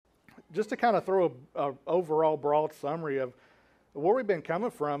just to kind of throw a overall broad summary of where we've been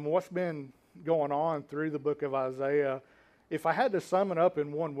coming from, what's been going on through the book of Isaiah, if I had to sum it up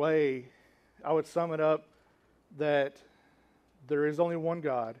in one way, I would sum it up that there is only one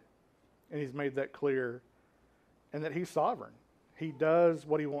God, and he's made that clear, and that he's sovereign. He does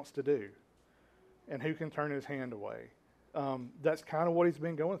what he wants to do, and who can turn his hand away? That's kind of what he's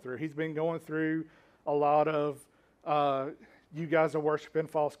been going through. He's been going through a lot of, you guys are worshiping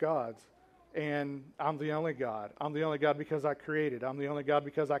false gods, and I'm the only God. I'm the only God because I created. I'm the only God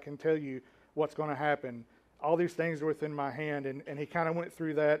because I can tell you what's going to happen. All these things are within my hand, and he kind of went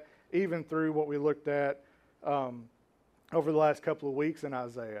through that, even through what we looked at over the last couple of weeks in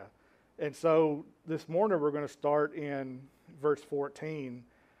Isaiah. And so this morning we're going to start in verse 14,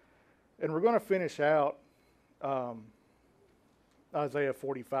 and we're going to finish out Isaiah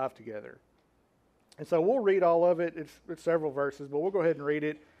 45 together. And so we'll read all of it. It's several verses, but we'll go ahead and read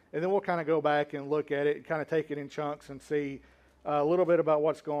it, and then we'll kind of go back and look at it and kind of take it in chunks and see a little bit about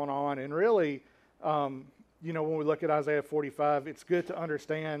what's going on. And really, when we look at Isaiah 45, it's good to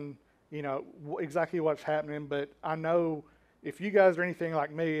understand, exactly what's happening. But I know if you guys are anything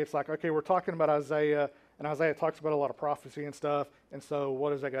like me, it's like, okay, we're talking about Isaiah, and Isaiah talks about a lot of prophecy and stuff, and so what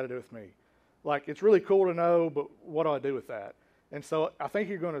does that got to do with me? Like, it's really cool to know, but what do I do with that? And so I think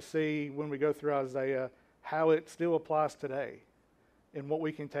you're going to see when we go through Isaiah how it still applies today and what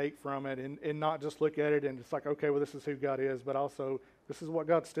we can take from it, and not just look at it and it's like, okay, well, this is who God is, but also this is what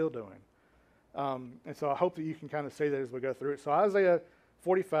God's still doing. And so I hope that you can kind of see that as we go through it. So Isaiah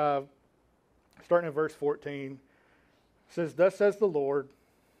 45, starting in verse 14, says, "Thus says the Lord,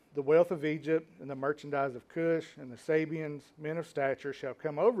 the wealth of Egypt and the merchandise of Cush and the Sabians, men of stature, shall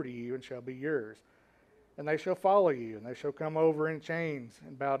come over to you and shall be yours. And they shall follow you, and they shall come over in chains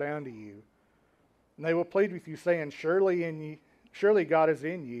and bow down to you. And they will plead with you, saying, Surely God is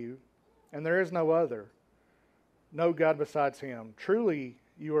in you, and there is no other, no God besides him. Truly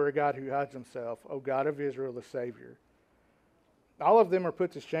you are a God who hides himself, O God of Israel, the Savior. All of them are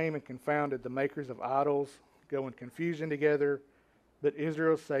put to shame and confounded. The makers of idols go in confusion together, but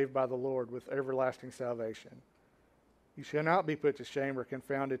Israel is saved by the Lord with everlasting salvation. You shall not be put to shame or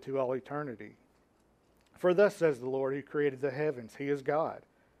confounded to all eternity. For thus says the Lord, who created the heavens, he is God,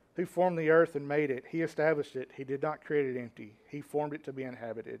 who formed the earth and made it. He established it. He did not create it empty. He formed it to be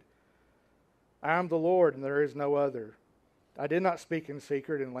inhabited. I am the Lord, and there is no other. I did not speak in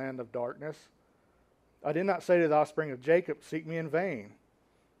secret in land of darkness. I did not say to the offspring of Jacob, Seek me in vain.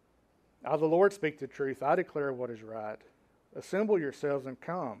 I, the Lord, speak the truth. I declare what is right. Assemble yourselves and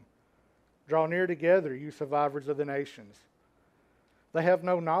come. Draw near together, you survivors of the nations. They have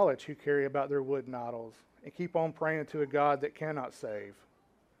no knowledge who carry about their wooden idols and keep on praying to a God that cannot save.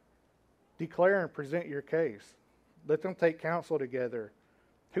 Declare and present your case. Let them take counsel together.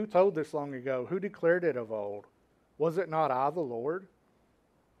 Who told this long ago? Who declared it of old? Was it not I, the Lord?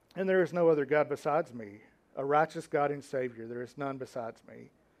 And there is no other God besides me, a righteous God and Savior. There is none besides me.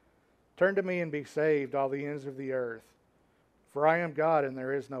 Turn to me and be saved, all the ends of the earth. For I am God and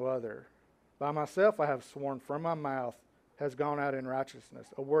there is no other. By myself I have sworn, from my mouth has gone out in righteousness,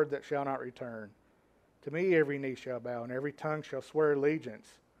 a word that shall not return. To me every knee shall bow, and every tongue shall swear allegiance.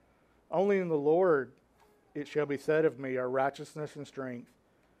 Only in the Lord it shall be said of me, are righteousness and strength.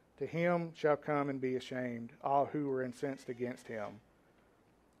 To him shall come and be ashamed, all who were incensed against him.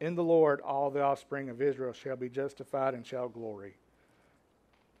 In the Lord all the offspring of Israel shall be justified and shall glory."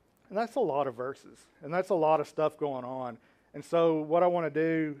 And that's a lot of verses, and that's a lot of stuff going on. And so what I want to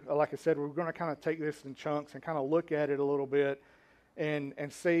do, like I said, we're going to kind of take this in chunks and kind of look at it a little bit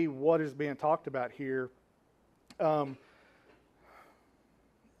and see what is being talked about here. But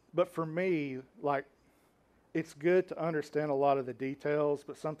for me, like, it's good to understand a lot of the details,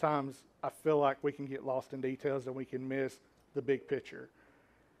 but sometimes I feel like we can get lost in details and we can miss the big picture.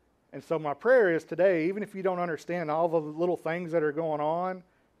 And so my prayer is today, even if you don't understand all the little things that are going on,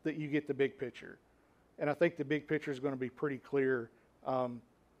 that you get the big picture. And I think the big picture is going to be pretty clear. So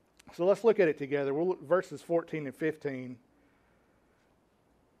let's look at it together. We'll look verses 14 and 15.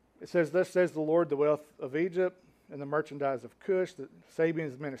 It says, "Thus says the Lord, the wealth of Egypt and the merchandise of Cush, the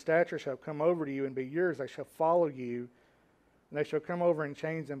Sabians, men of stature, shall come over to you and be yours. They shall follow you, and they shall come over in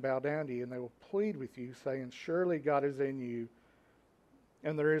chains and bow down to you, and they will plead with you, saying, Surely God is in you,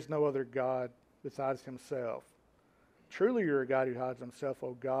 and there is no other God besides himself. Truly you are a God who hides himself,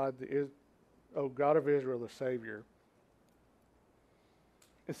 O God of Israel, the Savior."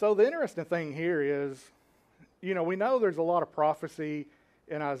 And so the interesting thing here is, we know there's a lot of prophecy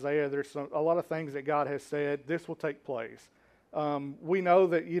in Isaiah. There's a lot of things that God has said, this will take place. We know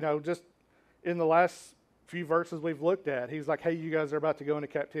that, just in the last few verses we've looked at. He's like, hey, you guys are about to go into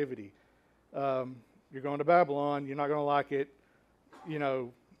captivity. You're going to Babylon. You're not going to like it. You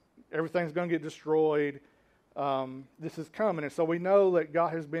know, everything's going to get destroyed. This is coming. And so we know that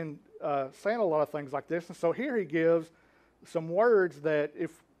God has been saying a lot of things like this. And so here he gives some words that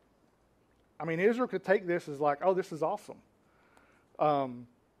Israel could take this as like, oh, this is awesome.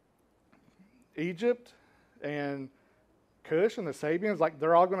 Egypt and Cush and the Sabians, like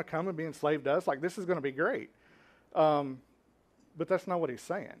they're all going to come and be enslaved to us. Like this is going to be great. But that's not what he's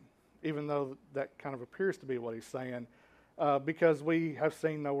saying, even though that kind of appears to be what he's saying, because we have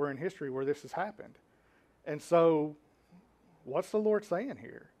seen nowhere in history where this has happened. And so what's the Lord saying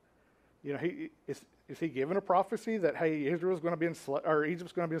here? You know, is he giving a prophecy that, hey, Israel's going to be or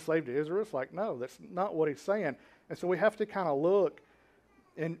Egypt's going to be enslaved to Israel? It's like, no, that's not what he's saying. And so we have to kind of look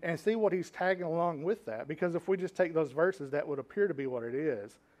and see what he's tagging along with that, because if we just take those verses, that would appear to be what it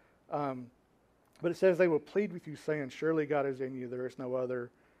is. But it says they will plead with you, saying, surely God is in you, there is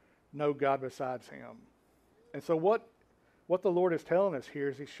no God besides him. And so what the Lord is telling us here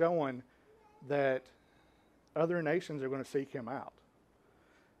is he's showing that other nations are going to seek him out.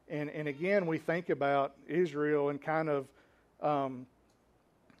 And again, we think about Israel and kind of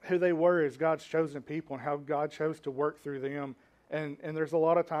who they were as God's chosen people and how God chose to work through them. And there's a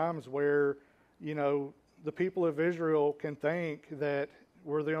lot of times where, you know, the people of Israel can think that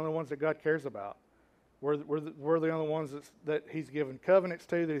we're the only ones that God cares about. We're the only ones that he's given covenants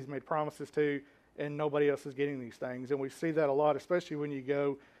to, that he's made promises to, and nobody else is getting these things. And we see that a lot, especially when you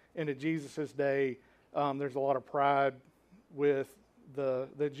go into Jesus' day. There's a lot of pride with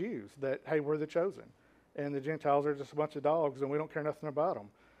the Jews that, hey, we're the chosen. And the Gentiles are just a bunch of dogs, and we don't care nothing about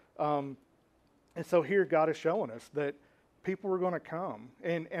them. And so here God is showing us that people are going to come.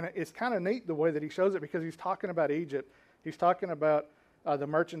 And it's kind of neat the way that he shows it, because he's talking about Egypt. He's talking about the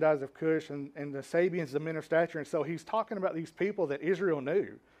merchandise of Cush and the Sabians, the men of stature. And so he's talking about these people that Israel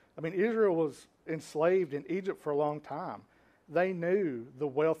knew. I mean, Israel was enslaved in Egypt for a long time. They knew the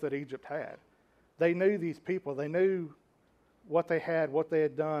wealth that Egypt had. They knew these people. They knew what they had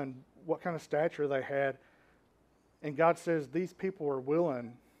done, what kind of stature they had. And God says these people are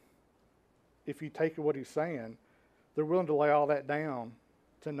willing, if you take what he's saying, they're willing to lay all that down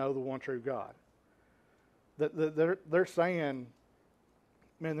to know the one true God. They're saying,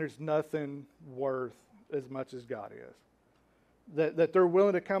 man, there's nothing worth as much as God is. That they're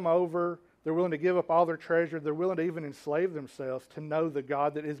willing to come over, they're willing to give up all their treasure, they're willing to even enslave themselves to know the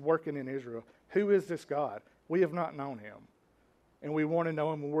God that is working in Israel. Who is this God? We have not known him. And we want to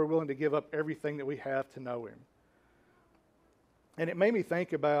know him, and we're willing to give up everything that we have to know him. And it made me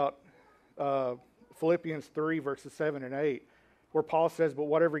think about Philippians 3, verses 7 and 8, where Paul says, but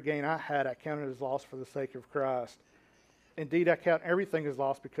whatever gain I had, I counted as loss for the sake of Christ. Indeed, I count everything as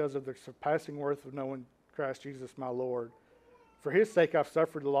loss because of the surpassing worth of knowing Christ Jesus my Lord. For his sake I've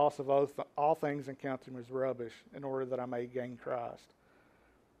suffered the loss of all things and count them as rubbish, in order that I may gain Christ.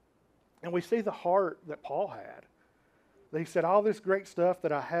 And we see the heart that Paul had. He said, all this great stuff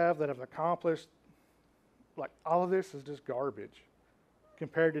that I have, that I've accomplished, like all of this is just garbage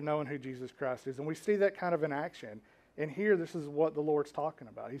compared to knowing who Jesus Christ is. And we see that kind of in action. And here, this is what the Lord's talking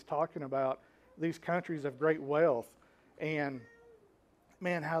about. He's talking about these countries of great wealth, and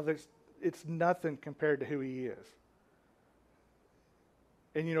man, how it's nothing compared to who he is.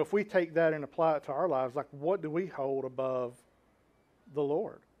 And you know, if we take that and apply it to our lives, like what do we hold above the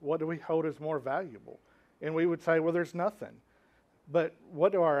Lord? What do we hold as more valuable? And we would say, well, there's nothing. But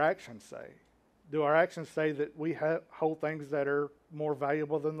what do our actions say? Do our actions say that we hold things that are more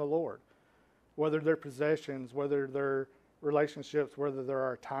valuable than the Lord? Whether they're possessions, whether they're relationships, whether they're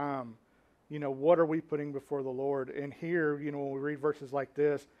our time. You know, what are we putting before the Lord? And here, you know, when we read verses like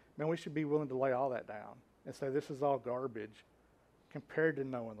this, man, we should be willing to lay all that down and say this is all garbage compared to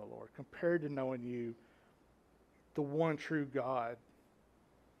knowing the Lord, compared to knowing you, the one true God.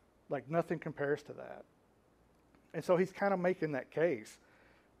 Like nothing compares to that. And so he's kind of making that case.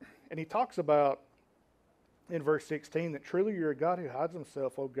 And he talks about, in verse 16, that truly you're a God who hides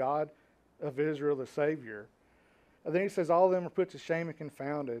himself, O God of Israel, the Savior. And then he says, all of them are put to shame and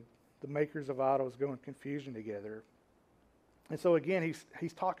confounded. The makers of idols go in confusion together. And so again,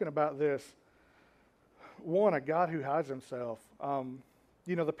 he's talking about this. One, a God who hides himself.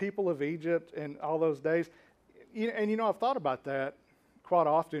 You know, the people of Egypt and all those days. And you know, I've thought about that quite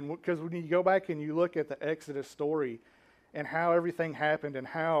often, because when you go back and you look at the Exodus story and how everything happened and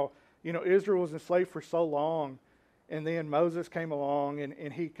how, you know, Israel was enslaved for so long, and then Moses came along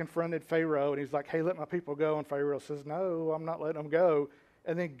and he confronted Pharaoh and he's like, hey, let my people go. And Pharaoh says, no, I'm not letting them go.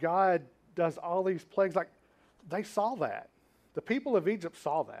 And then God does all these plagues. Like, they saw that. The people of Egypt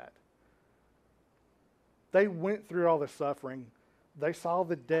saw that. They went through all the suffering. They saw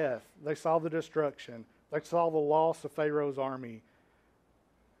the death. They saw the destruction. They saw the loss of Pharaoh's army.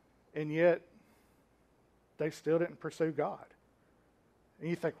 And yet, they still didn't pursue God. And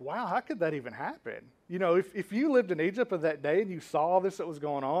you think, wow, how could that even happen? You know, if you lived in Egypt of that day and you saw all this that was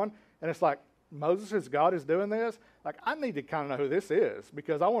going on, and it's like, Moses, God is doing this, like, I need to kind of know who this is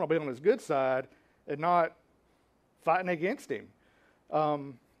because I want to be on his good side and not fighting against him.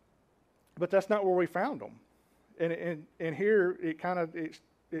 But that's not where we found them. And here it kind of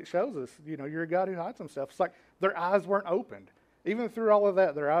it shows us, you know, you're a God who hides himself. It's like their eyes weren't opened. Even through all of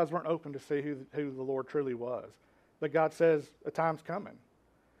that, their eyes weren't open to see who the Lord truly was. But God says, a time's coming.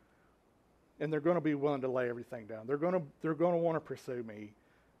 And they're going to be willing to lay everything down. They're going to want to pursue me.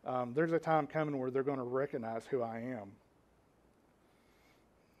 There's a time coming where they're going to recognize who I am.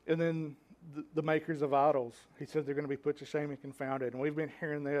 And then the makers of idols, he said they're going to be put to shame and confounded. And we've been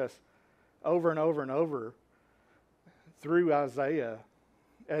hearing this over and over and over through Isaiah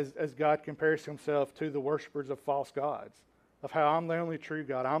as God compares himself to the worshipers of false gods, of how I'm the only true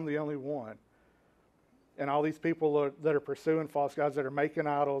God, I'm the only one. And all these people that are pursuing false gods, that are making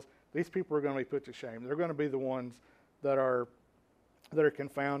idols, these people are going to be put to shame. They're going to be the ones that are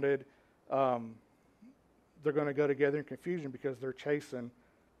confounded. They're going to go together in confusion because they're chasing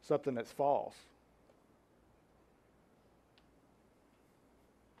something that's false.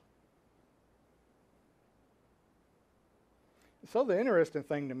 So the interesting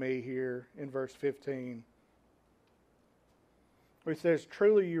thing to me here in verse 15, where he says,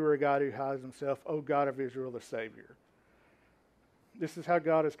 truly you are a God who hides himself, O God of Israel, the Savior. This is how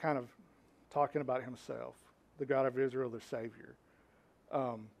God is kind of talking about himself, the God of Israel, the Savior.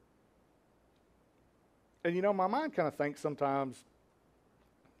 And, you know, my mind kind of thinks sometimes,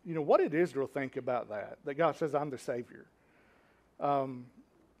 you know, what did Israel think about that? That God says, I'm the Savior.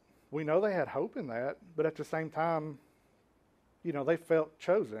 We know they had hope in that, but at the same time, you know, they felt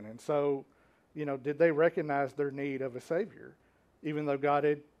chosen. And so, you know, did they recognize their need of a Savior, even though God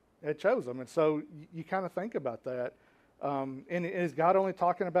had chosen them? And so you kind of think about that. And is God only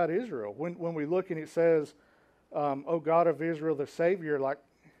talking about Israel? When we look and it says, O God of Israel, the Savior, like,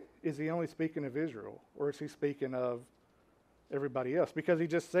 is he only speaking of Israel? Or is he speaking of everybody else? Because he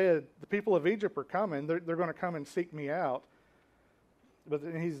just said, the people of Egypt are coming. They're going to come and seek me out. But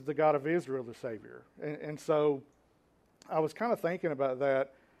then he's the God of Israel, the Savior. And so I was kind of thinking about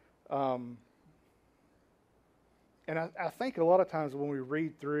that. And I think a lot of times when we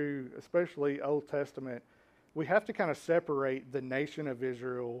read through, especially Old Testament, we have to kind of separate the nation of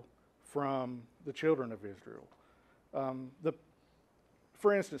Israel from the children of Israel.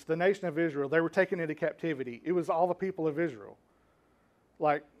 For instance, the nation of Israel, they were taken into captivity. It was all the people of Israel.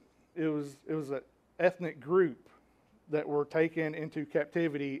 Like, it was an ethnic group that were taken into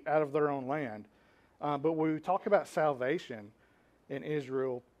captivity out of their own land. But when we talk about salvation in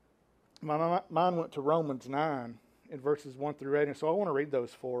Israel, my mind went to Romans 9 in verses 1 through 8. And so I want to read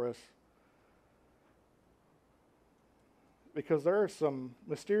those for us, because there are some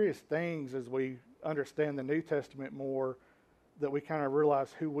mysterious things as we understand the New Testament more, that we kind of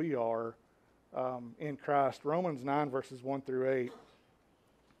realize who we are in Christ. Romans 9 verses 1 through 8.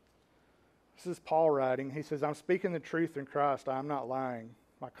 This is Paul writing. He says, I'm speaking the truth in Christ. I am not lying.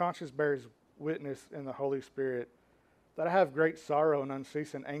 My conscience bears witness in the Holy Spirit that I have great sorrow and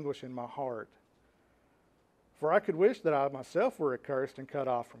unceasing anguish in my heart. For I could wish that I myself were accursed and cut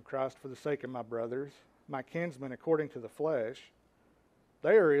off from Christ for the sake of my brothers, my kinsmen according to the flesh.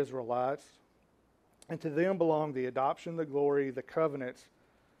 They are Israelites, and to them belong the adoption, the glory, the covenants,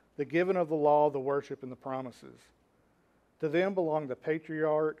 the giving of the law, the worship, and the promises. To them belong the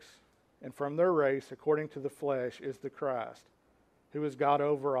patriarchs, and from their race, according to the flesh, is the Christ, who is God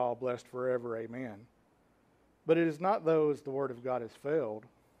over all, blessed forever. Amen. But it is not those the word of God has failed.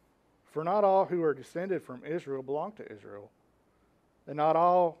 For not all who are descended from Israel belong to Israel, and not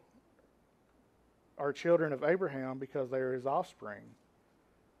all are children of Abraham because they are his offspring.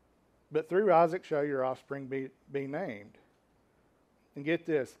 But through Isaac shall your offspring be named. And get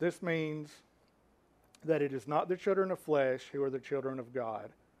this, this means that it is not the children of flesh who are the children of God,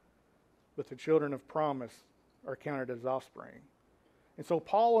 but the children of promise are counted as offspring. And so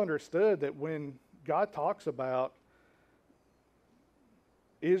Paul understood that when God talks about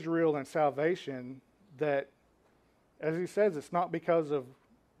Israel and salvation, that, as he says, it's not because of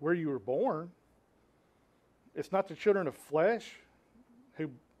where you were born. It's not the children of flesh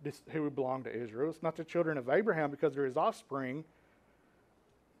who belong to Israel. It's not the children of Abraham because they're his offspring,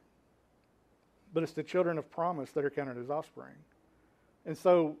 but it's the children of promise that are counted as offspring. And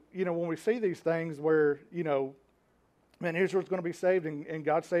so, you know, when we see these things where, you know, man, Israel's going to be saved and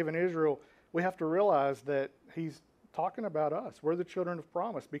God's saving Israel, we have to realize that he's talking about us. We're the children of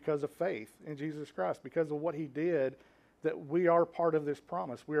promise because of faith in Jesus Christ, because of what he did, that we are part of this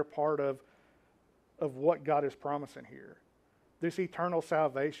promise. We are part of what God is promising here. This eternal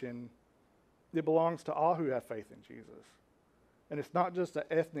salvation, it belongs to all who have faith in Jesus. And it's not just an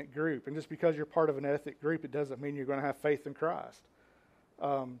ethnic group. And just because you're part of an ethnic group, it doesn't mean you're going to have faith in Christ.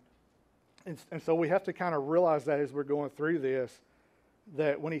 And so we have to kind of realize that as we're going through this,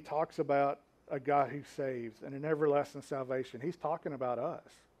 that when he talks about a God who saves and an everlasting salvation, he's talking about us.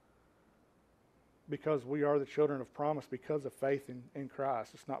 Because we are the children of promise because of faith in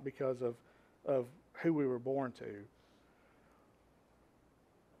Christ. It's not because of who we were born to.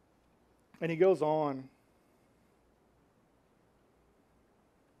 And he goes on.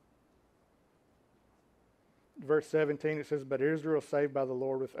 Verse 17, it says, "But Israel is saved by the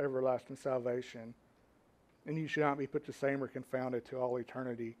Lord with everlasting salvation, and you shall not be put to shame or confounded to all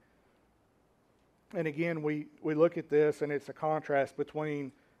eternity." And again, we look at this, and it's a contrast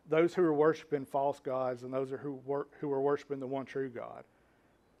between those who are worshiping false gods and those who are worshiping the one true God.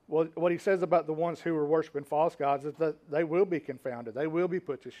 Well, what he says about the ones who are worshiping false gods is that they will be confounded. They will be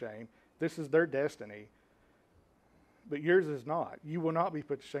put to shame. This is their destiny. But yours is not. You will not be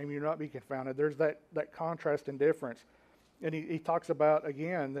put to shame. You will not be confounded. There's that contrast and difference. And he talks about,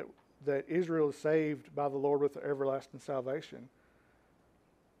 again, that Israel is saved by the Lord with everlasting salvation.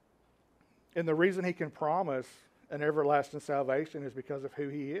 And the reason he can promise an everlasting salvation is because of who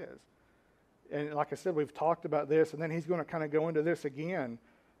he is. And like I said, we've talked about this, and then he's going to kind of go into this again.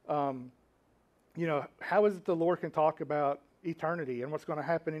 How is it the Lord can talk about eternity and what's going to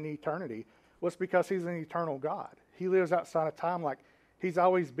happen in eternity? Well, it's because he's an eternal God. He lives outside of time like he's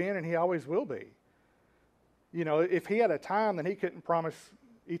always been and he always will be. If he had a time, then he couldn't promise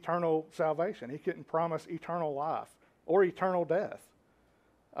eternal salvation. He couldn't promise eternal life or eternal death.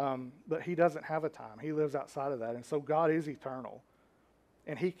 But he doesn't have a time. He lives outside of that. And so God is eternal.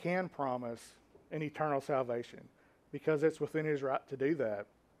 And he can promise an eternal salvation because it's within his right to do that.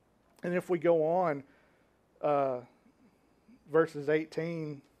 And if we go on, verses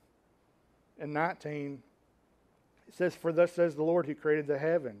 18 and 19, it says, "For thus says the Lord who created the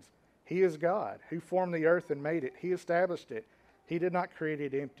heavens. He is God, who formed the earth and made it. He established it. He did not create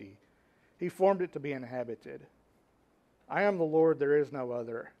it empty. He formed it to be inhabited. I am the Lord, there is no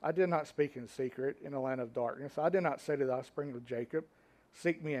other. I did not speak in secret in a land of darkness. I did not say to the offspring of Jacob,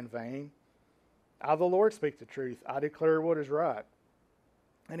 seek me in vain. I, the Lord, speak the truth. I declare what is right."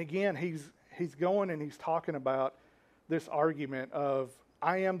 And again, he's going and he's talking about this argument of,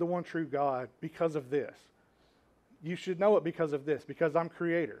 I am the one true God because of this. You should know it because of this, because I'm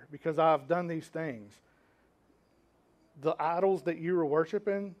creator, because I've done these things. The idols that you were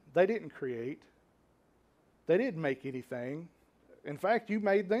worshiping, they didn't create. They didn't make anything. In fact, you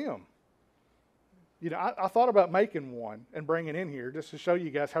made them. I thought about making one and bringing it in here just to show you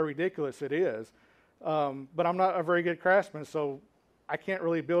guys how ridiculous it is. But I'm not a very good craftsman, so I can't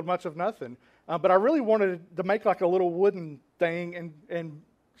really build much of nothing. But I really wanted to make like a little wooden thing and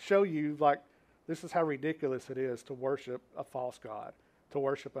show you like this is how ridiculous it is to worship a false god, to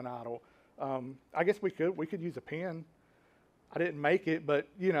worship an idol. I guess we could use a pen. I didn't make it, but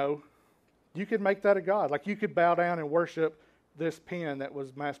you could make that a god. Like you could bow down and worship this pen that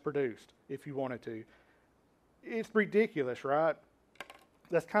was mass produced if you wanted to. It's ridiculous, right?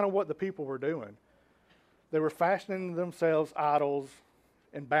 That's kind of what the people were doing. They were fashioning themselves idols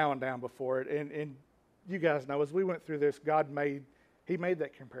and bowing down before it. And you guys know, as we went through this, He made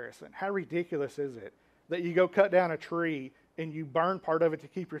that comparison. How ridiculous is it that you go cut down a tree and you burn part of it to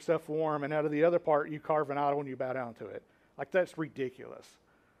keep yourself warm, and out of the other part you carve an idol and you bow down to it? Like, that's ridiculous.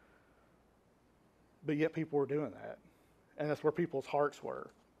 But yet people were doing that. And that's where people's hearts were.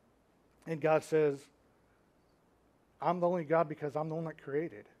 And God says, I'm the only God because I'm the one that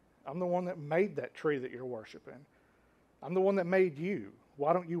created. I'm the one that made that tree that you're worshiping. I'm the one that made you.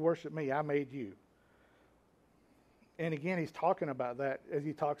 Why don't you worship me? I made you. And again, he's talking about that as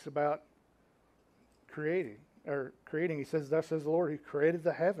he talks about creating. He says, thus says the Lord who created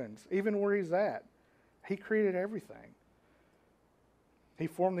the heavens, even where he's at. He created everything. He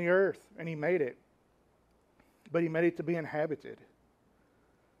formed the earth and he made it. But he made it to be inhabited.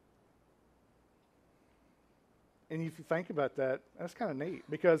 And if you think about that, that's kind of neat.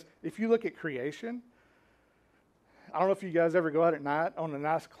 Because if you look at creation, I don't know if you guys ever go out at night on a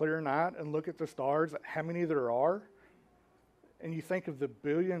nice clear night and look at the stars, how many there are. And you think of the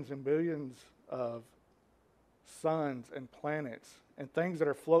billions and billions of suns and planets and things that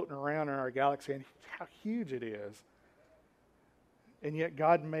are floating around in our galaxy and how huge it is. And yet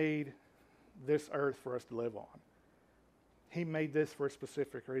God made this earth for us to live on. He made this for a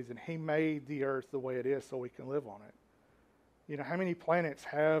specific reason. He made the earth the way it is so we can live on it. You know, how many planets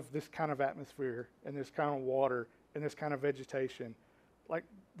have this kind of atmosphere and this kind of water and this kind of vegetation? Like,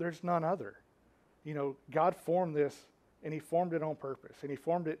 there's none other. You know, God formed this, and he formed it on purpose, and he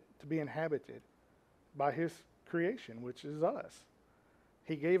formed it to be inhabited by his creation, which is us.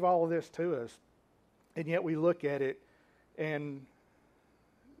 He gave all of this to us, and yet we look at it and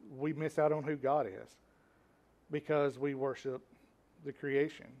we miss out on who God is because we worship the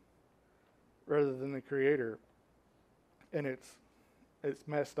creation rather than the creator, and it's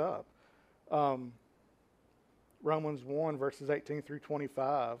messed up. Romans 1 verses 18 through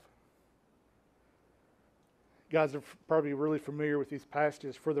 25. Guys are probably really familiar with these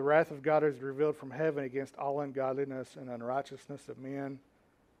passages. For the wrath of God is revealed from heaven against all ungodliness and unrighteousness of men,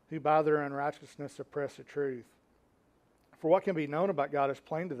 who by their unrighteousness suppress the truth. For what can be known about God is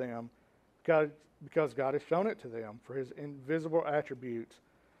plain to them, because God has shown it to them. For his invisible attributes,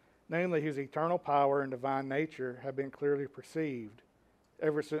 namely his eternal power and divine nature, have been clearly perceived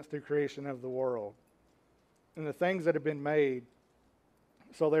ever since the creation of the world. And the things that have been made,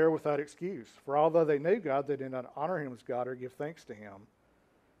 so they are without excuse. For although they knew God, they did not honor him as God or give thanks to him.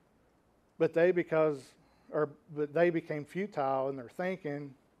 But they became futile in their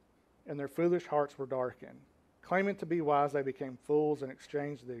thinking, and their foolish hearts were darkened. Claiming to be wise, they became fools and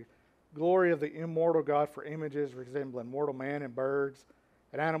exchanged the glory of the immortal God for images resembling mortal man and birds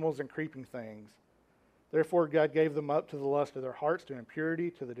and animals and creeping things. Therefore God gave them up to the lust of their hearts, to impurity,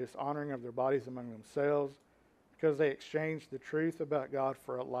 to the dishonoring of their bodies among themselves, because they exchanged the truth about God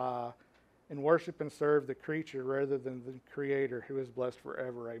for a lie, and worship and serve the creature rather than the Creator, who is blessed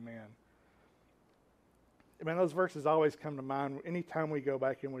forever. Amen. I mean, those verses always come to mind anytime we go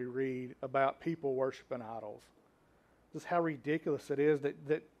back and we read about people worshiping idols. Just how ridiculous it is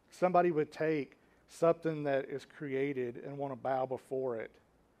that somebody would take something that is created and want to bow before it,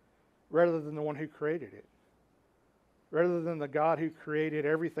 rather than the one who created it. Rather than the God who created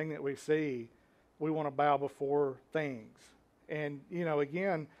everything that we see, we want to bow before things. And, you know,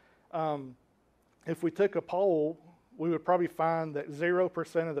 again, if we took a poll, we would probably find that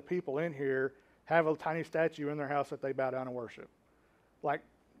 0% of the people in here have a tiny statue in their house that they bow down and worship. Like,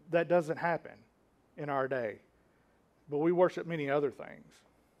 that doesn't happen in our day. But we worship many other things.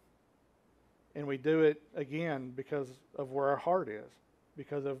 And we do it, again, because of where our heart is,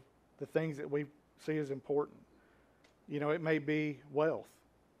 because of the things that we see as important. You know, it may be wealth.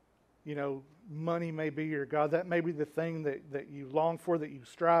 You know, money may be your God. That may be the thing that you long for, that you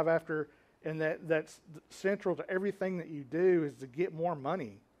strive after, and that's central to everything that you do is to get more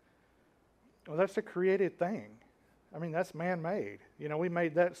money. Well, that's a created thing. I mean, that's man-made. You know, we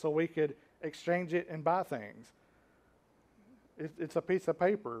made that so we could exchange it and buy things. It's a piece of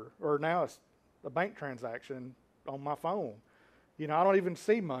paper, or now it's a bank transaction on my phone. You know, I don't even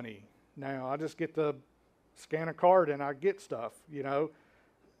see money now. I just get to scan a card and I get stuff, you know.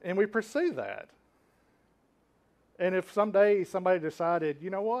 And we pursue that. And if someday somebody decided,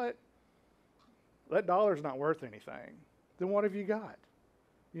 you know what, that dollar's not worth anything, then what have you got?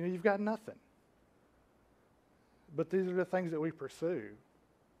 You know, you've got nothing. But these are the things that we pursue.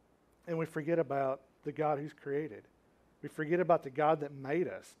 And we forget about the God who's created. We forget about the God that made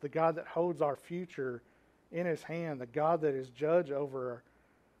us, the God that holds our future in his hand, the God that is judge over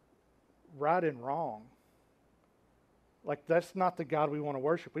right and wrong. Like, that's not the God we want to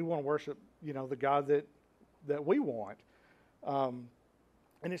worship. We want to worship, you know, the God that we want. And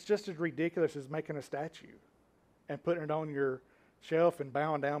it's just as ridiculous as making a statue and putting it on your shelf and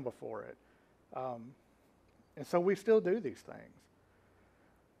bowing down before it. And so we still do these things.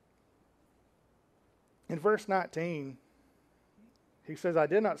 In verse 19, he says, I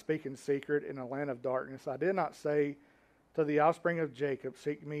did not speak in secret in a land of darkness. I did not say to the offspring of Jacob,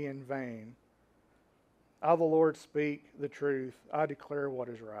 seek me in vain. I, the Lord, speak the truth. I declare what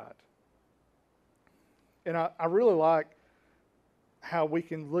is right. And I really like how we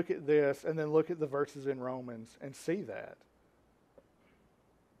can look at this and then look at the verses in Romans and see that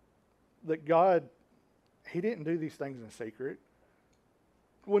God, he didn't do these things in secret.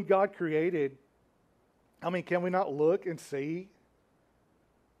 When God created, I mean, can we not look and see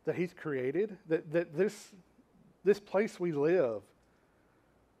that he's created? That this place we live,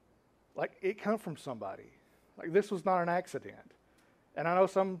 like, it come from somebody. Like, this was not an accident. And I know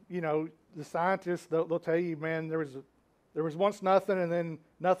some, you know, the scientists, they'll tell you, man, there was once nothing, and then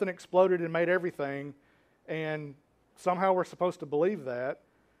nothing exploded and made everything, and somehow we're supposed to believe that.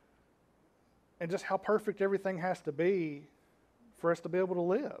 And just how perfect everything has to be for us to be able to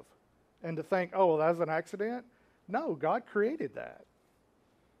live. And to think, oh, well, that was an accident? No, God created that.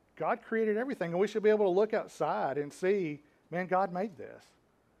 God created everything, and we should be able to look outside and see man, God made this.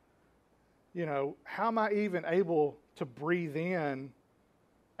 You know, how am I even able to breathe in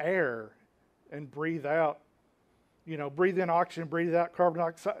air and breathe out, you know, breathe in oxygen, breathe out carbon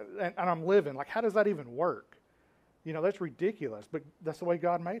dioxide, and I'm living? Like, how does that even work? You know, that's ridiculous, but that's the way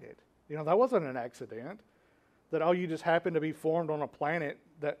God made it. You know, that wasn't an accident. That, oh, you just happened to be formed on a planet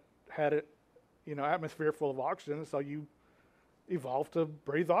that had it, you know, atmosphere full of oxygen, so you evolved to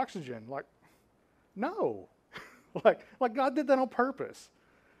breathe oxygen. Like, no. like God did that on purpose.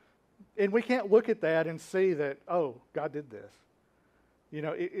 And we can't look at that and see that, oh, God did this. You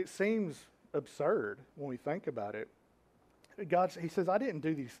know, it seems absurd when we think about it. He says, I didn't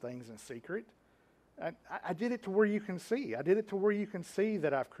do these things in secret. I did it to where you can see. I did it to where you can see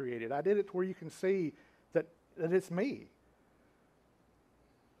that I've created. I did it to where you can see that it's me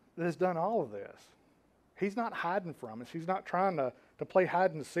that has done all of this. He's not hiding from us. He's not trying to play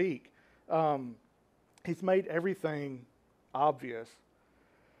hide and seek. He's made everything obvious.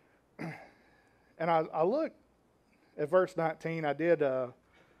 And I looked at verse 19. I did kind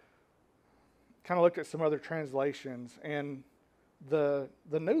of looked at some other translations, and the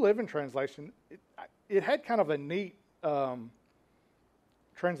New Living Translation, it had kind of a neat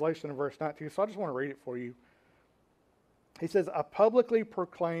translation of verse 19, so I just want to read it for you. He says, I publicly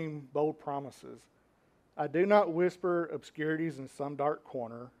proclaim bold promises. I do not whisper obscurities in some dark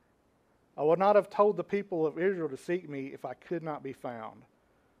corner. I would not have told the people of Israel to seek me if I could not be found.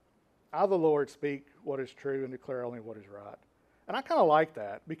 I, the Lord, speak what is true and declare only what is right. And I kind of like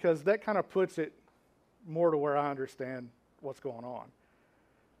that, because that kind of puts it more to where I understand what's going on.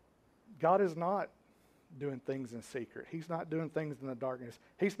 God is not doing things in secret. He's not doing things in the darkness.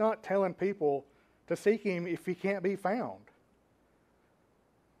 He's not telling people to seek him if he can't be found.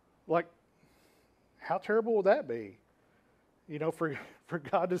 Like, how terrible would that be? You know, for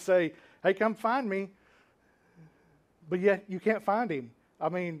God to say, hey, come find me, but yet you can't find him. I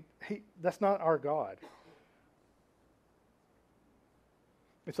mean, that's not our God.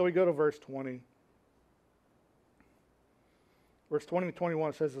 And so we go to verse 20. Verse 20 to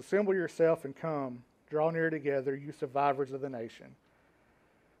 21 says, assemble yourself and come, draw near together, you survivors of the nation.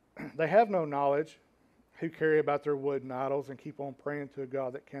 They have no knowledge who carry about their wooden idols and keep on praying to a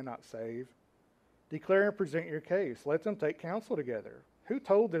God that cannot save. Declare and present your case. Let them take counsel together. Who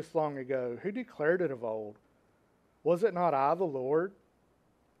told this long ago? Who declared it of old? Was it not I, the Lord?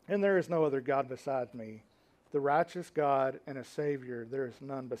 And there is no other God besides me. The righteous God and a Savior, there is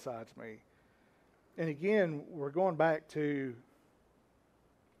none besides me. And again, we're going back to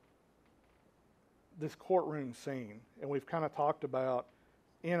this courtroom scene. And we've kind of talked about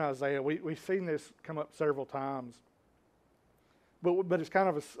in Isaiah, we've seen this come up several times. But it's kind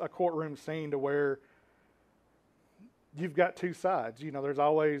of a courtroom scene to where you've got two sides. You know, there's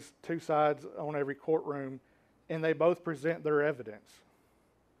always two sides on every courtroom, and they both present their evidence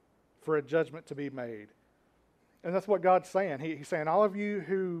for a judgment to be made. And that's what God's saying. He's saying, all of you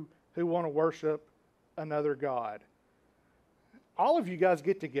who want to worship another God, all of you guys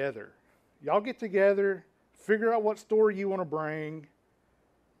get together. Y'all get together, figure out what story you want to bring,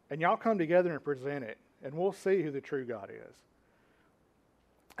 and y'all come together and present it, and we'll see who the true God is.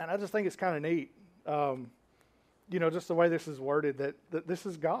 And I just think it's kind of neat, you know, just the way this is worded, that this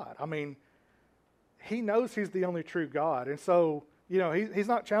is God. I mean, he knows he's the only true God. And so, you know, he's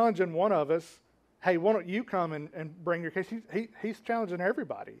not challenging one of us, hey, why don't you come and bring your case? He's challenging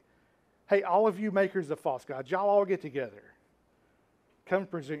everybody. Hey, all of you makers of false gods, y'all all get together. Come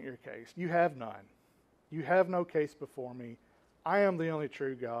present your case. You have none. You have no case before me. I am the only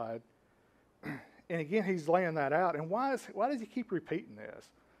true God. And again, he's laying that out. And why does he keep repeating this?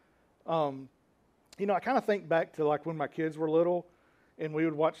 You know, I kind of think back to like when my kids were little and we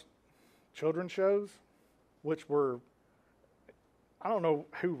would watch children's shows, which were, I don't know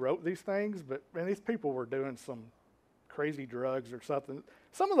who wrote these things, but man, these people were doing some crazy drugs or something.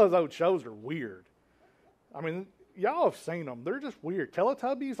 Some of those old shows are weird. I mean, y'all have seen them. They're just weird.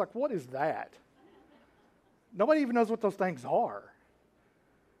 Teletubbies, like, what is that? Nobody even knows what those things are.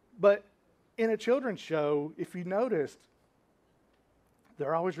 But in a children's show, if you noticed,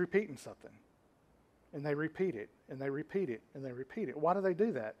 they're always repeating something. And they repeat it, and they repeat it, and they repeat it. Why do they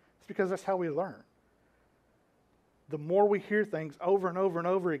do that? It's because that's how we learn. The more we hear things over and over and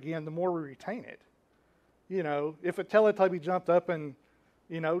over again, the more we retain it. You know, if a Teletubby jumped up and,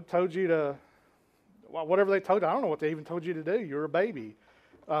 you know, told you to, well, whatever they told you, I don't know what they even told you to do. You're a baby.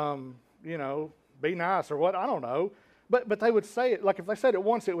 You know, be nice or what, I don't know. But they would say it, like if they said it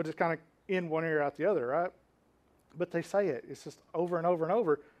once, it would just kind of in one ear out the other, right? But they say it. It's just over and over and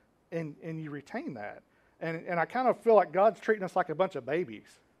over, and you retain that. And I kind of feel like God's treating us like a bunch of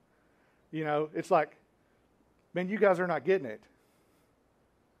babies. You know, it's like, Man, you guys are not getting it.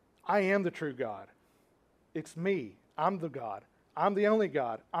 I am the true God. It's me. I'm the God. I'm the only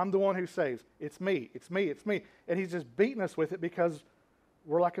God. I'm the one who saves. It's me. It's me. It's me. And he's just beating us with it because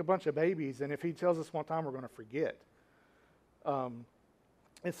we're like a bunch of babies. And if he tells us one time, we're going to forget. And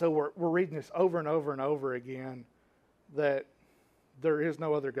so we're reading this over and over and over again, that there is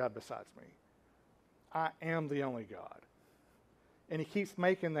no other God besides me. I am the only God. And he keeps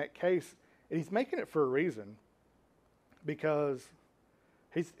making that case, and he's making it for a reason, because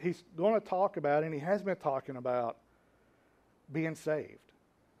he's going to talk about, and he has been talking about, being saved.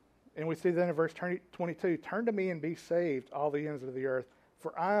 And we see that in verse 22, turn to me and be saved, all the ends of the earth,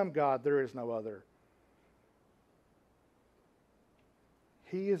 for I am God, there is no other.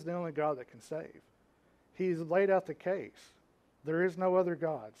 He is the only God that can save. He's laid out the case. There is no other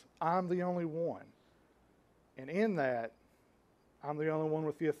gods. I'm the only one. And in that, I'm the only one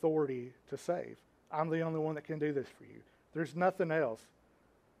with the authority to save. I'm the only one that can do this for you. There's nothing else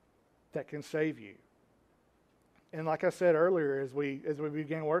that can save you. And like I said earlier, as we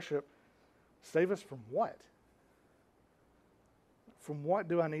began worship, save us from what? From what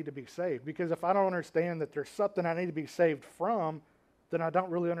do I need to be saved? Because if I don't understand that there's something I need to be saved from, then I don't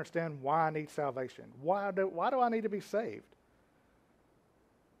really understand why I need salvation. Why do I need to be saved?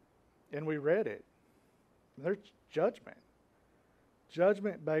 And we read it. There's judgment.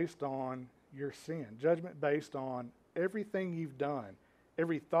 Judgment based on your sin. Judgment based on everything you've done.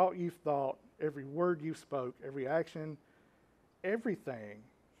 Every thought you've thought. Every word you spoke. Every action. Everything.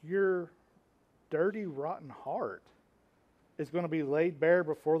 Your dirty, rotten heart is going to be laid bare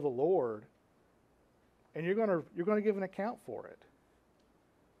before the Lord. And you're going to give an account for it.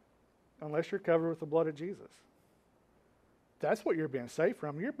 Unless you're covered with the blood of Jesus. That's what you're being saved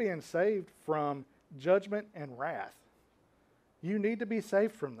from. You're being saved from judgment and wrath. You need to be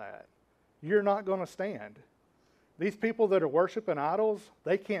saved from that. You're not going to stand. These people that are worshiping idols,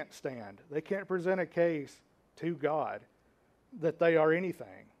 they can't stand. They can't present a case to God that they are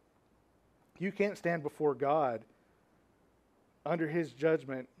anything. You can't stand before God under his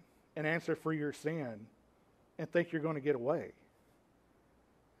judgment and answer for your sin and think you're going to get away.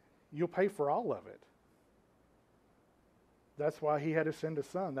 You'll pay for all of it. That's why he had to send his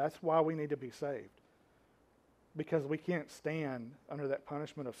son. That's why we need to be saved. Because we can't stand under that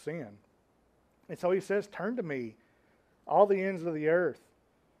punishment of sin. And so he says, turn to me, all the ends of the earth.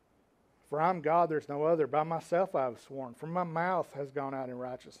 For I'm God, there's no other. By myself I have sworn. From my mouth has gone out in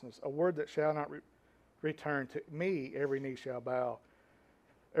righteousness. A word that shall not return. To me every knee shall bow.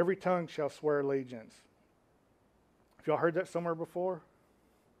 Every tongue shall swear allegiance. Have y'all heard that somewhere before?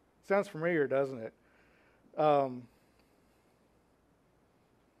 Sounds familiar, doesn't it? I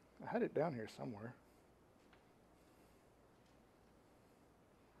had it down here somewhere.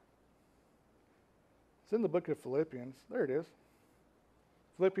 It's in the book of Philippians. There it is.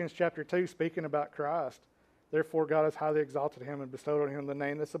 Philippians chapter 2, speaking about Christ. Therefore God has highly exalted him and bestowed on him the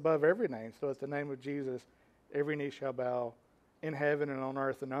name that's above every name. So at the name of Jesus, every knee shall bow in heaven and on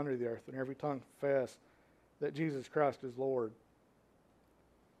earth and under the earth, and every tongue confess that Jesus Christ is Lord.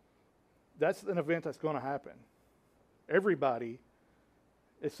 That's an event that's going to happen. Everybody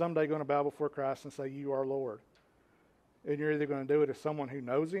is someday going to bow before Christ and say, you are Lord. And you're either going to do it as someone who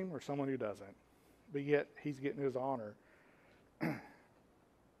knows him or someone who doesn't. But yet, he's getting his honor.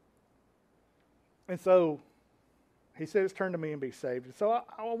 And so, he says, turn to me and be saved. And so,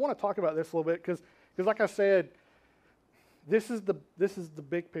 I want to talk about this a little bit because like I said, this is the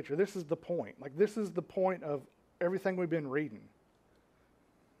big picture. This is the point. Like, this is the point of everything we've been reading,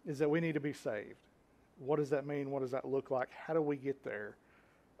 is that we need to be saved. What does that mean? What does that look like? How do we get there?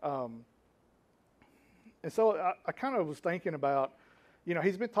 And so I kind of was thinking about,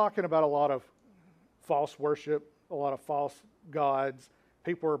 he's been talking about a lot of false worship, a lot of false gods.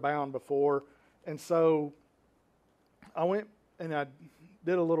 People are bound before. And so I went and I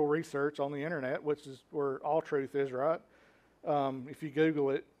did a little research on the internet, which is where all truth is, right? If you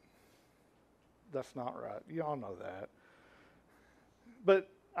Google it, that's not right. You all know that. But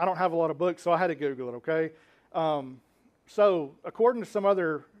I don't have a lot of books, so I had to Google it, okay? So according to some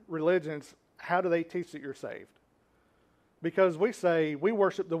other religions, how do they teach that you're saved? Because we say we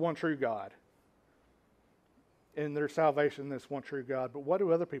worship the one true God. And there's salvation in this one true God. But what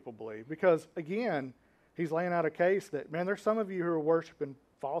do other people believe? Because, again, he's laying out a case that, man, there's some of you who are worshiping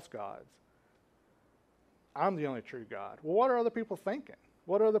false gods. I'm the only true God. Well, what are other people thinking?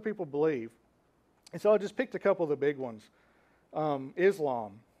 What do other people believe? And so I just picked a couple of the big ones.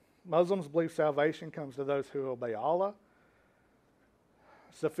 Islam. Muslims believe salvation comes to those who obey Allah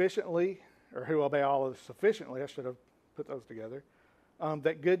sufficiently, or who obey Allah sufficiently. I should have put those together.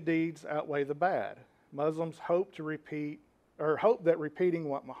 That good deeds outweigh the bad. Muslims hope that repeating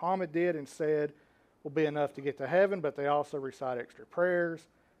what Muhammad did and said will be enough to get to heaven, but they also recite extra prayers,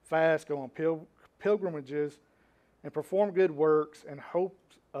 fast, go on pilgrimages, and perform good works in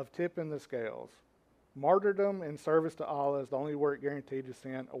hopes of tipping the scales. Martyrdom in service to Allah is the only work guaranteed to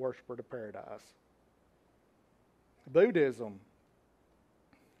send a worshiper to paradise. Buddhism.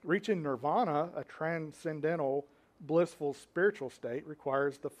 Reaching nirvana, a transcendental, blissful spiritual state,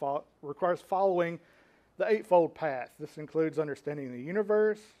 requires following the Eightfold Path. This includes understanding the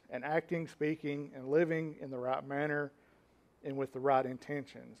universe and acting, speaking, and living in the right manner and with the right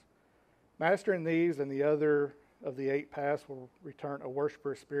intentions. Mastering these and the other of the 8 paths will return a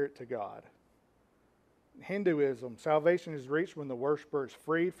worshiper's spirit to God. Hinduism. Salvation is reached when the worshiper is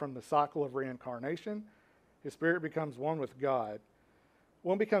freed from the cycle of reincarnation. His spirit becomes one with God.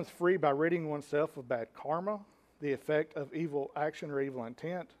 One becomes free by ridding oneself of bad karma, the effect of evil action or evil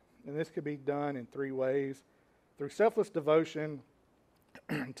intent. And this could be done in 3 ways: through selfless devotion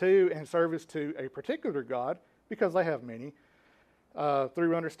to and service to a particular God, because they have many,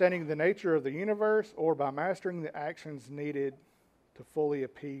 through understanding the nature of the universe, or by mastering the actions needed to fully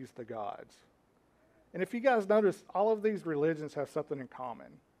appease the gods. And if you guys notice, all of these religions have something in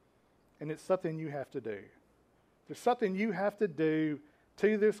common, and it's something you have to do. There's something you have to do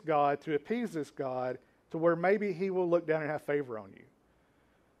to this God, to appease this God, to where maybe he will look down and have favor on you.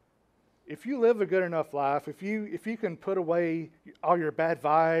 If you live a good enough life, if you can put away all your bad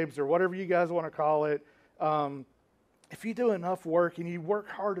vibes or whatever you guys want to call it, if you do enough work and you work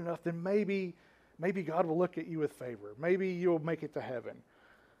hard enough, then maybe God will look at you with favor. Maybe you'll make it to heaven.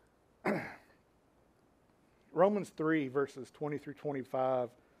 Romans 3, verses 20 through 25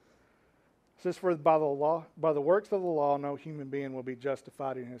 says, "For by the works of the law, no human being will be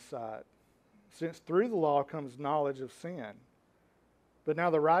justified in his sight, since through the law comes knowledge of sin. But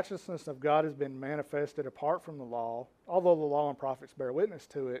now the righteousness of God has been manifested apart from the law, although the law and prophets bear witness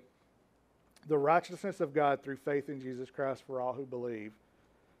to it, the righteousness of God through faith in Jesus Christ for all who believe.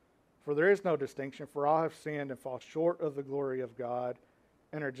 For there is no distinction, for all have sinned and fall short of the glory of God,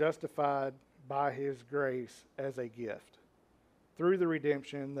 and are justified by his grace as a gift, through the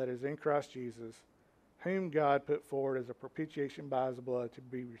redemption that is in Christ Jesus, whom God put forward as a propitiation by his blood to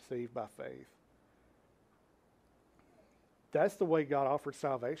be received by faith." That's the way God offered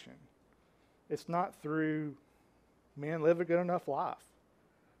salvation. It's not through, live a good enough life.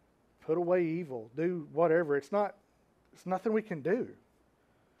 Put away evil, do whatever. It's nothing we can do.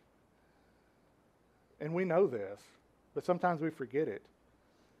 And we know this, but sometimes we forget it.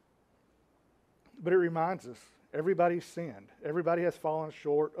 But it reminds us, everybody's sinned. Everybody has fallen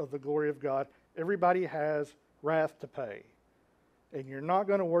short of the glory of God. Everybody has wrath to pay. And you're not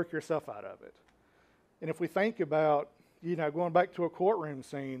going to work yourself out of it. And if we think about, going back to a courtroom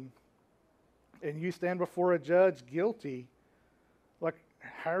scene, and you stand before a judge guilty, like,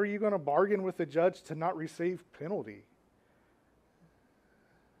 how are you going to bargain with the judge to not receive penalty?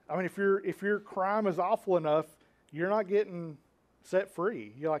 I mean, if your crime is awful enough, you're not getting set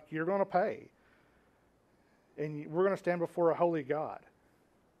free. You're going to pay. And we're going to stand before a holy God.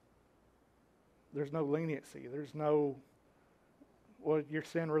 There's no leniency. There's no, your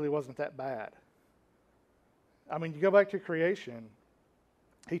sin really wasn't that bad. I mean, you go back to creation.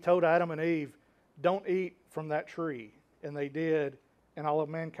 He told Adam and Eve, don't eat from that tree. And they did, and all of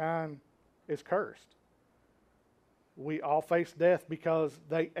mankind is cursed. We all face death because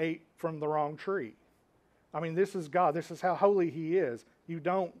they ate from the wrong tree. I mean, this is God. This is how holy he is. You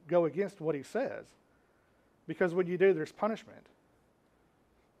don't go against what he says. Because when you do, there's punishment.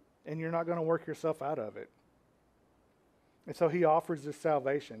 And you're not going to work yourself out of it. And so he offers this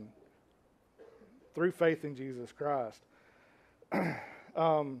salvation through faith in Jesus Christ.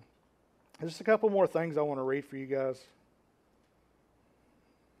 Just a couple more things I want to read for you guys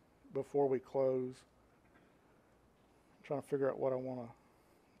before we close. I'm trying to figure out what I want to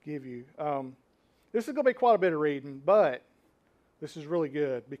give you. This is going to be quite a bit of reading, but this is really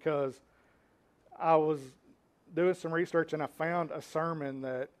good because I was doing some research and I found a sermon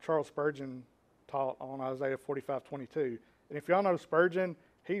that Charles Spurgeon taught on Isaiah 45:22. And if y'all know Spurgeon,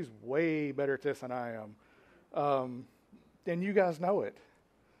 he's way better at this than I am. And you guys know it.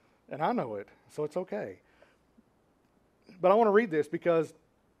 And I know it, so it's okay. But I want to read this because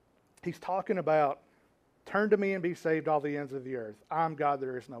he's talking about, turn to me and be saved, all the ends of the earth. I'm God,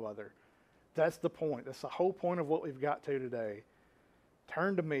 there is no other. That's the point. That's the whole point of what we've got to today.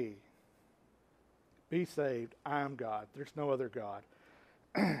 Turn to me. Be saved. I am God. There's no other God.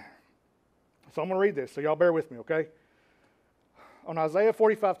 So I'm going to read this, so y'all bear with me, okay? On Isaiah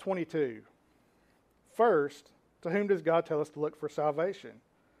 45:22, first, to whom does God tell us to look for salvation?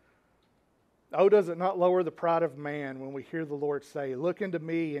 Oh, does it not lower the pride of man when we hear the Lord say, look unto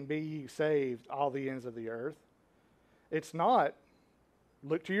me and be ye saved, all the ends of the earth? It's not,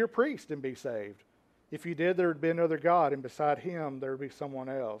 look to your priest and be saved. If you did, there would be another God, and beside him there would be someone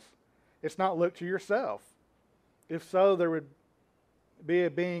else. It's not look to yourself. If so, there would be a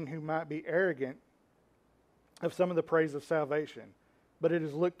being who might be arrogant of some of the praise of salvation. But it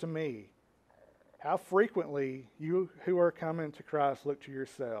is look to me. How frequently you who are coming to Christ look to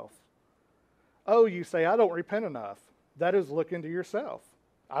yourself. Oh, you say, I don't repent enough. That is looking to yourself.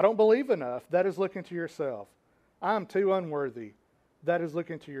 I don't believe enough. That is looking to yourself. I am too unworthy. That is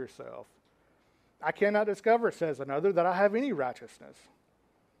looking to yourself. I cannot discover, says another, that I have any righteousness.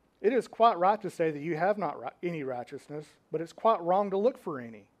 It is quite right to say that you have not any righteousness, but it's quite wrong to look for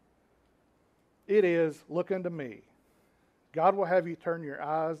any. It is, look unto me. God will have you turn your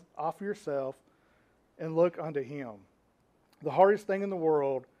eyes off yourself and look unto him. The hardest thing in the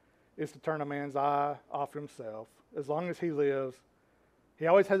world is to turn a man's eye off himself. As long as he lives, he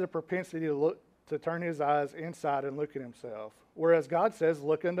always has a propensity to turn his eyes inside and look at himself. Whereas God says,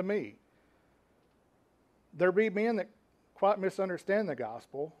 look unto me. There be men that quite misunderstand the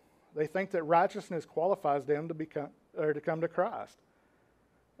gospel. They think that righteousness qualifies them to come to Christ.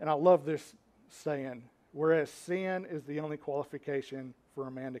 And I love this saying, whereas sin is the only qualification for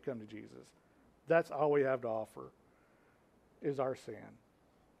a man to come to Jesus. That's all we have to offer, is our sin.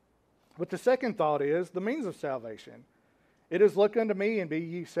 But the second thought is the means of salvation. It is look unto me and be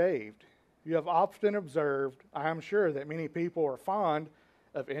ye saved. You have often observed, I am sure, that many people are fond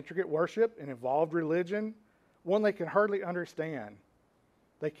of intricate worship and involved religion, one they can hardly understand.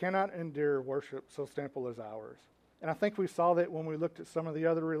 They cannot endure worship so simple as ours. And I think we saw that when we looked at some of the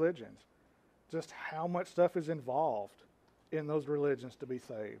other religions, just how much stuff is involved in those religions to be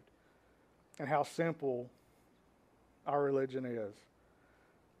saved, and how simple our religion is.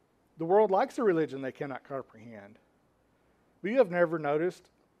 The world likes a religion they cannot comprehend. But you have never noticed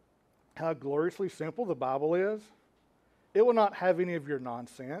how gloriously simple the Bible is? It will not have any of your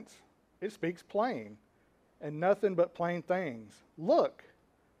nonsense. It speaks plain, and nothing but plain things. Look,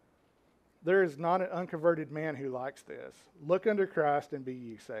 there is not an unconverted man who likes this. Look unto Christ and be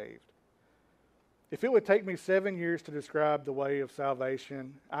ye saved. If it would take me 7 years to describe the way of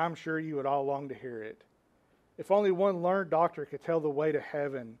salvation, I'm sure you would all long to hear it. If only one learned doctor could tell the way to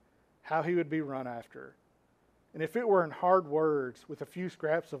heaven, how he would be run after. And if it were in hard words with a few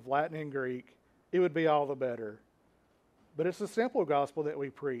scraps of Latin and Greek, it would be all the better. But it's a simple gospel that we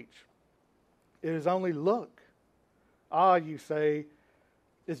preach. It is only look. Ah, you say,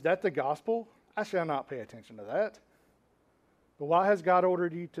 is that the gospel? I shall not pay attention to that. But why has God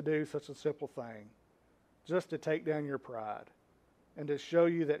ordered you to do such a simple thing? Just to take down your pride and to show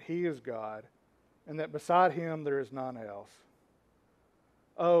you that he is God and that beside him there is none else.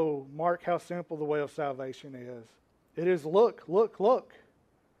 Oh, mark how simple the way of salvation is. It is look, look, look.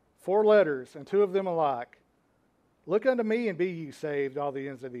 4 letters, and 2 of them alike. Look unto me and be ye saved, all the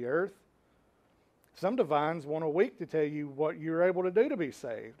ends of the earth. Some divines want a week to tell you what you're able to do to be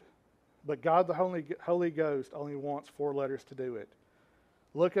saved. But God the Holy Ghost only wants 4 letters to do it.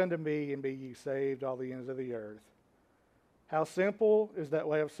 Look unto me and be ye saved, all the ends of the earth. How simple is that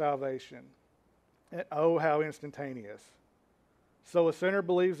way of salvation. And oh, how instantaneous. So a sinner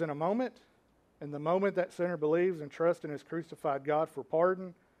believes in a moment, and the moment that sinner believes and trusts in his crucified God for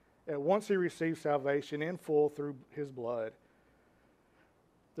pardon, at once he receives salvation in full through his blood.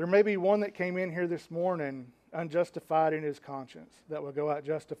 There may be one that came in here this morning unjustified in his conscience, that will go out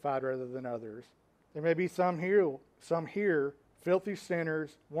justified rather than others. There may be some here, filthy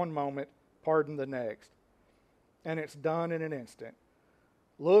sinners one moment, pardon the next. And it's done in an instant.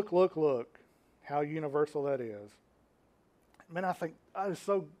 Look, look, look, how universal that is. Man, I think that is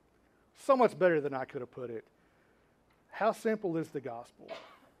so much better than I could have put it. How simple is the gospel?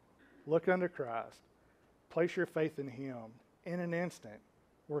 Look unto Christ. Place your faith in him. In an instant,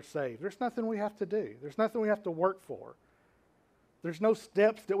 we're saved. There's nothing we have to do. There's nothing we have to work for. There's no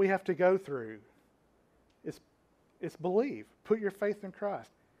steps that we have to go through. It's believe. Put your faith in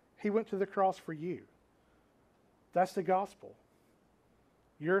Christ. He went to the cross for you. That's the gospel.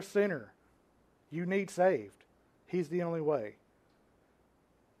 You're a sinner. You need saved. He's the only way.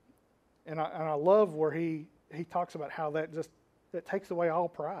 And I love where he talks about how that takes away all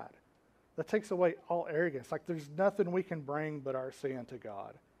pride. That takes away all arrogance. Like there's nothing we can bring but our sin to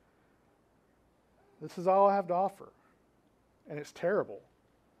God. This is all I have to offer. And it's terrible.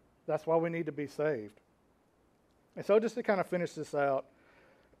 That's why we need to be saved. And so just to kind of finish this out,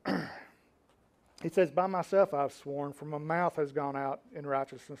 he says, by myself I have sworn, from my mouth has gone out in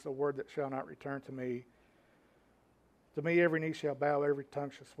righteousness a word that shall not return to me. To me every knee shall bow, every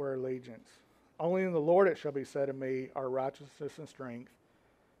tongue shall swear allegiance. Only in the Lord it shall be said of me are righteousness and strength.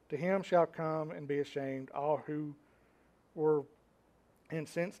 To him shall come and be ashamed all who were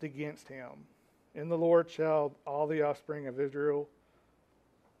incensed against him. In the Lord shall all the offspring of Israel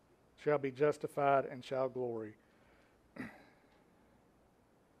shall be justified and shall glory.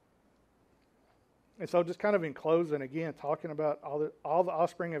 And so just kind of in closing, again, talking about all the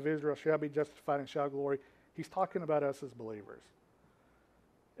offspring of Israel shall be justified and shall glory. He's talking about us as believers.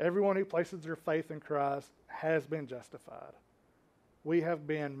 Everyone who places their faith in Christ has been justified. We have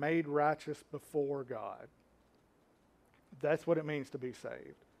been made righteous before God. That's what it means to be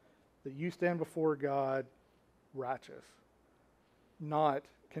saved. That you stand before God righteous, not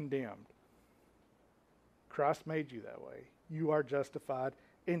condemned. Christ made you that way. You are justified.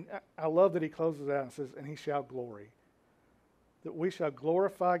 And I love that he closes out and says, and he shall glory. That we shall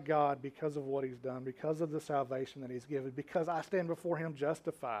glorify God because of what he's done, because of the salvation that he's given, because I stand before him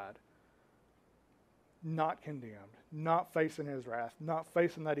justified, not condemned, not facing his wrath, not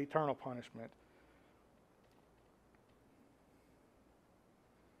facing that eternal punishment.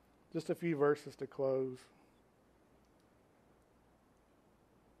 Just a few verses to close.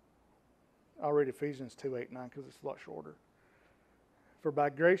 I'll read Ephesians 2:8-9 because it's a lot shorter. For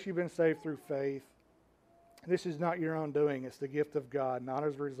by grace you've been saved through faith. This is not your own doing, it's the gift of God, not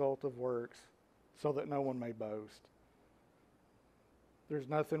as a result of works, so that no one may boast. There's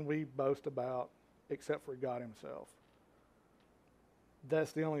nothing we boast about except for God himself.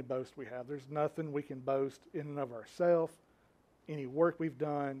 That's the only boast we have. There's nothing we can boast in and of ourselves, any work we've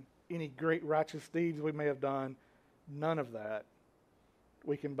done, any great righteous deeds we may have done, none of that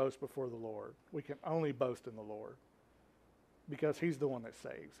we can boast before the Lord. We can only boast in the Lord because he's the one that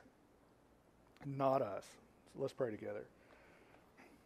saves, not us. So let's pray together.